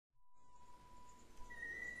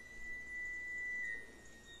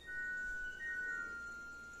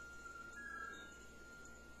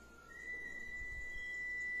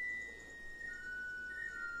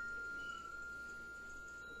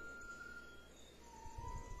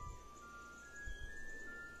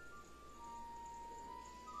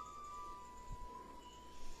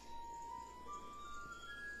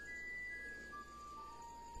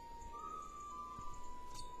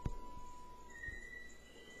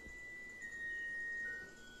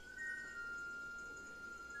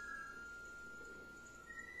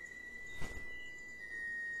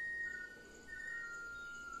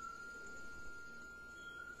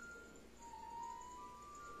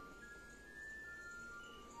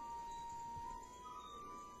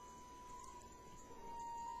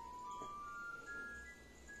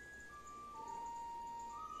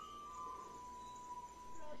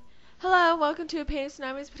welcome to Pain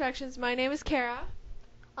Tsunamis Protections. My name is Kara,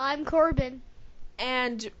 I'm Corbin.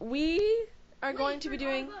 and we are going to be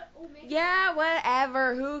doing... Yeah,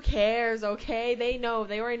 whatever, who cares, okay? They know,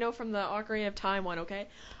 they already know from the Ocarina of Time one, okay?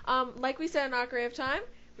 Like we said in Ocarina of Time,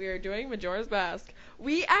 we are doing Majora's Mask.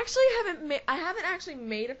 We actually I haven't actually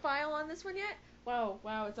made a file on this one yet.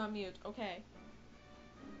 Wow, it's on mute, okay.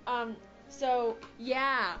 So,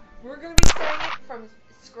 yeah, we're gonna be starting it from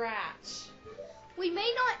scratch. We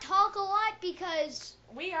may not talk a lot because...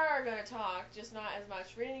 We are going to talk, just not as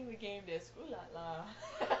much. Reading the game disc, ooh la la.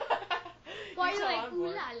 Why are you like, ooh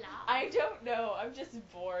la la? I don't know, I'm just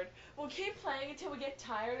bored. We'll keep playing until we get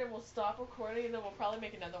tired and we'll stop recording and then we'll probably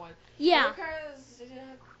make another one. Yeah.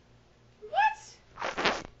 What?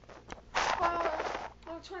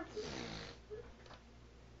 No, 20.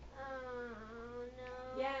 Oh,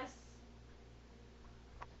 no. Yes.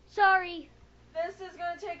 Sorry. This is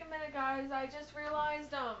going to take a minute, guys. I just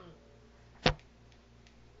realized,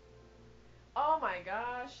 oh my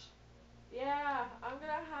gosh. Yeah, I'm going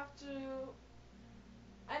to have to...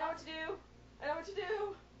 I know what to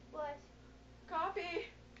do. What? Copy.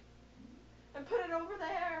 And put it over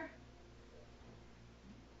there.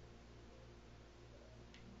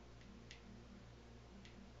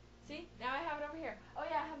 See? Now I have it over here. Oh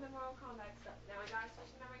yeah, I have my Mortal Kombat stuff. Now I gotta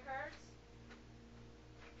switch the memory cards.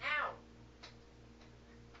 Ow!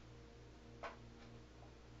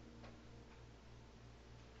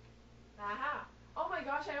 Aha! Oh my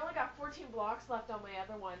gosh, I only got 14 blocks left on my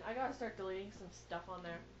other one. I gotta start deleting some stuff on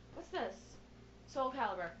there. What's this? Soul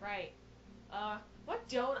Calibur, right. What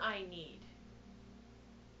don't I need?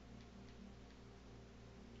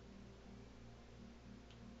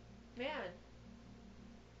 Man.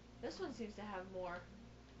 This one seems to have more.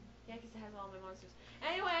 Yeah, because it has all my monsters.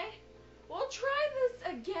 Anyway, we'll try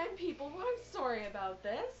this again, people. I'm sorry about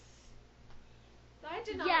this. I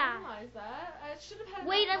did not realize that. I should have had...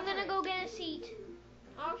 Wait, I'm gonna go get a seat.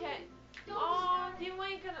 Okay. Oh, you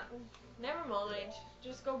ain't gonna... Never mind.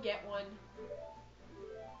 Just go get one.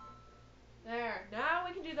 There. Now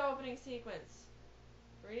we can do the opening sequence.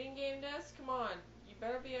 Reading game disc? Come on. You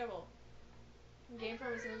better be able. Game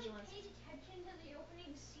from its original... Pay attention to the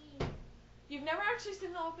opening scene. You've never actually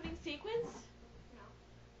seen the opening sequence? No.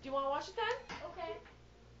 Do you want to watch it then? Okay.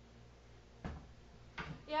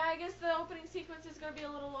 Yeah, I guess the opening sequence is going to be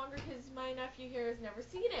a little longer because my nephew here has never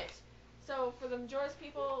seen it. So for the Majora's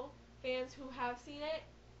people, fans who have seen it,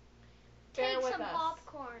 bear with us. Take some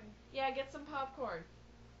popcorn. Yeah, get some popcorn.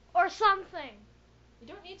 Or something. You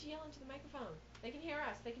don't need to yell into the microphone. They can hear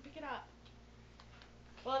us. They can pick it up.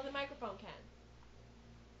 Well, the microphone can.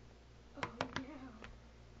 Oh, no.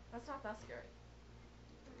 That's not that scary.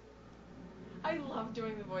 I love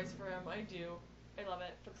doing the voice for him. I do. I love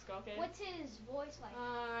it. For the Skull Kid. What's his voice like?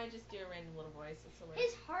 I just do a random little voice. It's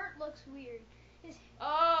hilarious. His heart looks weird.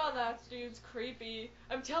 Oh, that dude's creepy.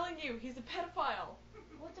 I'm telling you, he's a pedophile.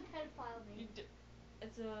 What's a pedophile mean?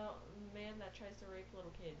 It's a man that tries to rape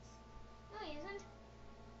little kids. No, he isn't.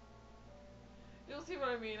 You'll see what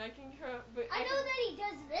I mean. I can but I know that he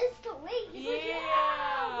does this to wait. He's like,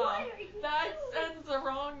 yeah, what are you that doing? sends the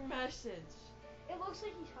wrong message. It looks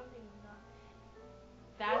like he's hunting him now.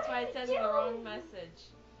 That's why it What are sends you the wrong doing? message.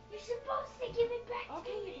 You're supposed to give it back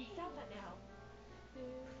Okay, to you me. can stop that now.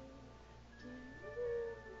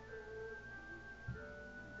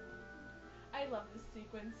 I love this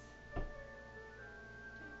sequence.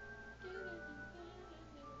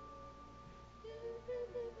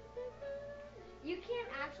 You can't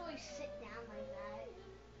actually sit down like that.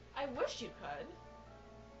 I wish you could.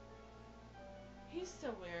 He's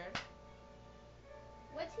so weird.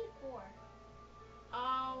 What's he for?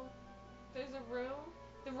 There's a room.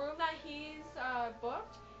 The room that he's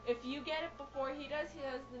booked. If you get it before he does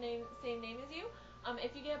the same name as you.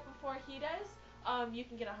 If you get it before he does, you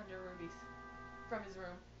can get 100 rubies from his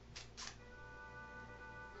room.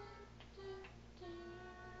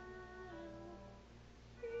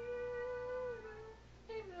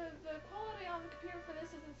 The quality on the computer for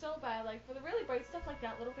this isn't so bad. Like for the really bright stuff like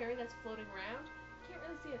that little fairy that's floating around, you can't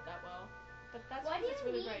really see it that well. But that's Why do because it's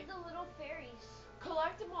you really need bright. the little fairies?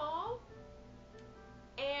 Collect them all,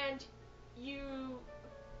 and you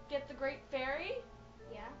get the Great Fairy,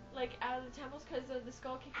 Yeah. like out of the temples, because the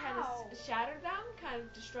Skull Kid kind of shattered them, kind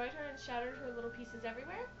of destroyed her and shattered her little pieces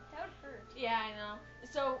everywhere. That would hurt. Yeah, I know.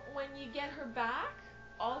 So when you get her back,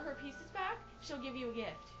 all her pieces back, she'll give you a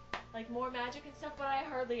gift. Like more magic and stuff, but I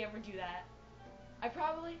hardly ever do that. I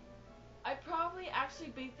probably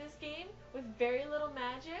actually beat this game with very little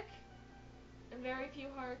magic and very few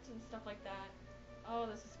hearts and stuff like that. Oh,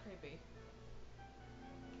 this is creepy.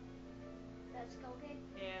 That Skull Kid?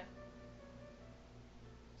 Yeah.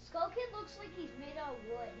 Skull Kid looks like he's made out of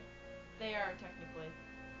wood. They are technically.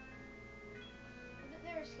 But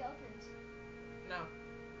they're skeletons. No.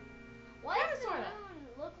 Why Kinda, does the sorta. moon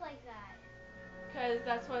look like that? Because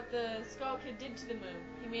that's what the Skull Kid did to the moon.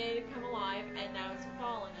 He made it come alive, and now it's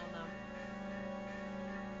falling on them.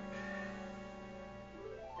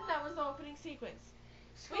 And that was the opening sequence.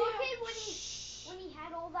 Skull Kid, when he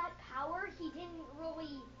had all that power, he didn't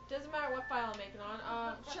really. Doesn't matter what file I'm making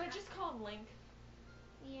on. Should I just call him Link?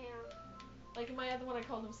 Yeah. Like in my other one, I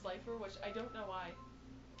called him Slifer, which I don't know why.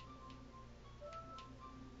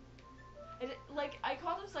 I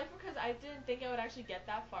called him Slifer because I didn't think I would actually get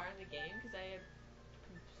that far in the game because I had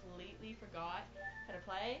completely forgot how to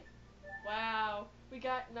play. Wow, we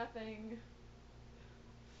got nothing.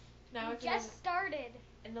 Now We it's just started.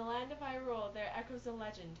 in the land of Hyrule. There echoes a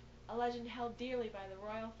legend held dearly by the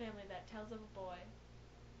royal family that tells of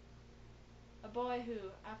a boy who,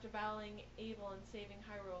 after battling evil and saving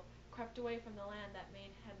Hyrule, crept away from the land that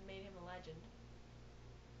had made him a legend.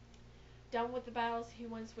 Done with the battles he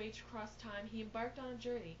once waged across time, he embarked on a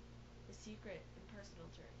journey, a secret and personal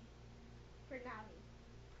journey. For Navi.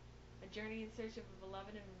 A journey in search of a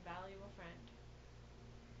beloved and invaluable friend.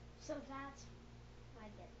 So that's my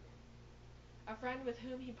deadline. A friend with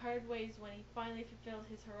whom he parted ways when he finally fulfilled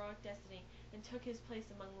his heroic destiny and took his place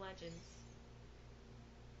among legends.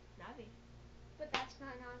 Navi. But that's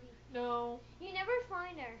not Navi. No. You never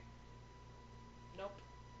find her. Nope.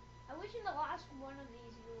 I wish in the last one of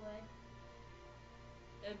these you would.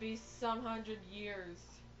 It'd be some 100 years.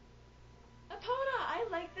 Epona! I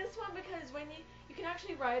like this one because when you can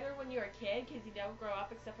actually ride her when you're a kid because you don't grow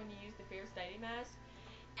up except when you use the Fierce Deity mask.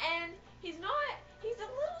 And he's a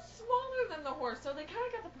little smaller than the horse, so they kind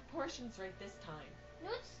of got the proportions right this time. You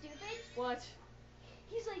know what's stupid? What?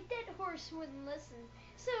 He's like, that horse wouldn't listen,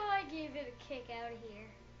 so I gave it a kick out of here.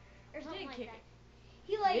 Or something like that.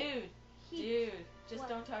 He like... Dude, just what?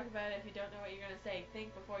 don't talk about it if you don't know what you're going to say.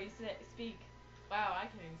 Think before you speak. Wow, I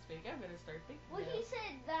can't even speak. I'm going to start thinking Well, now. he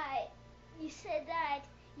said that, that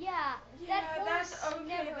Yeah, horse that's okay.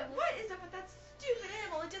 never But listened. what is up with that stupid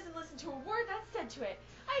animal? It doesn't listen to a word that's said to it.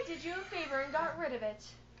 I did you a favor and got rid of it.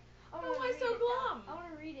 I Oh, wanna why read so it, glum? though. I want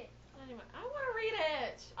to read it. Anyway, I want to read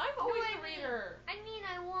it. I'm always a reader. I mean,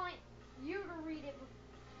 I want you to read it.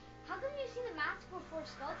 How come you see the mask before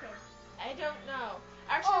Skull Kid? I don't know.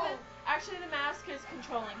 Actually, the mask is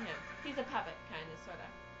controlling him. He's a puppet, kind of, sort of.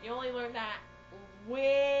 You only learn that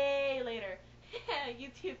way later. You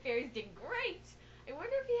two fairies did great. I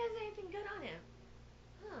wonder if he has anything good on him.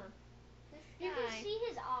 Huh. This guy. You can see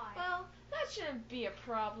his eye. Well, that shouldn't be a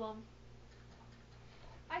problem.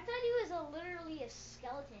 I thought he was literally a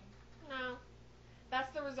skeleton. No.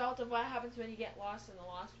 That's the result of what happens when you get lost in the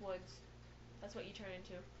Lost Woods. That's what you turn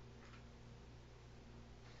into.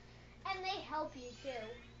 And they help you too.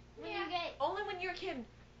 When Yeah. you get Only when you're a kid.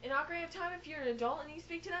 In Ocarina of Time, if you're an adult and you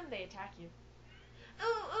speak to them, they attack you.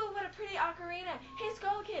 Ooh, what a pretty ocarina. Hey,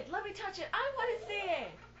 Skull Kid, let me touch it. I want to see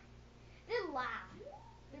it. they laugh.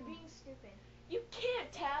 They're being stupid. You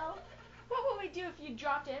can't tell. What would we do if you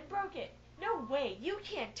dropped it and broke it? No way, you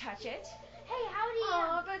can't touch it. Hey, how do you?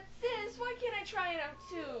 Aw, but sis, why can't I try it out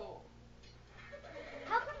too?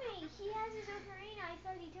 How come he has his ocarina? I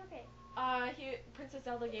thought he took it. Princess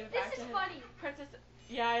Zelda gave it This back to is him. funny.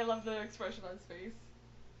 Yeah, I love the expression on his face.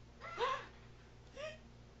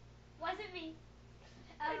 Wasn't me.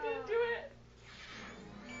 I didn't do it.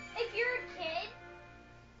 If you're a kid,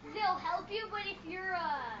 they'll help you, but if you're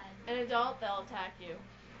An adult, they'll attack you.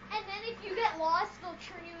 and then if you get lost, they'll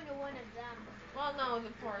turn you into one of them. Well, no, the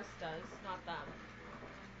forest does, not them.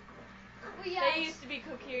 Well, yeah. They used to be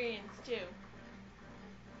Kokirians too.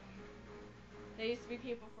 They used to be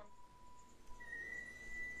people from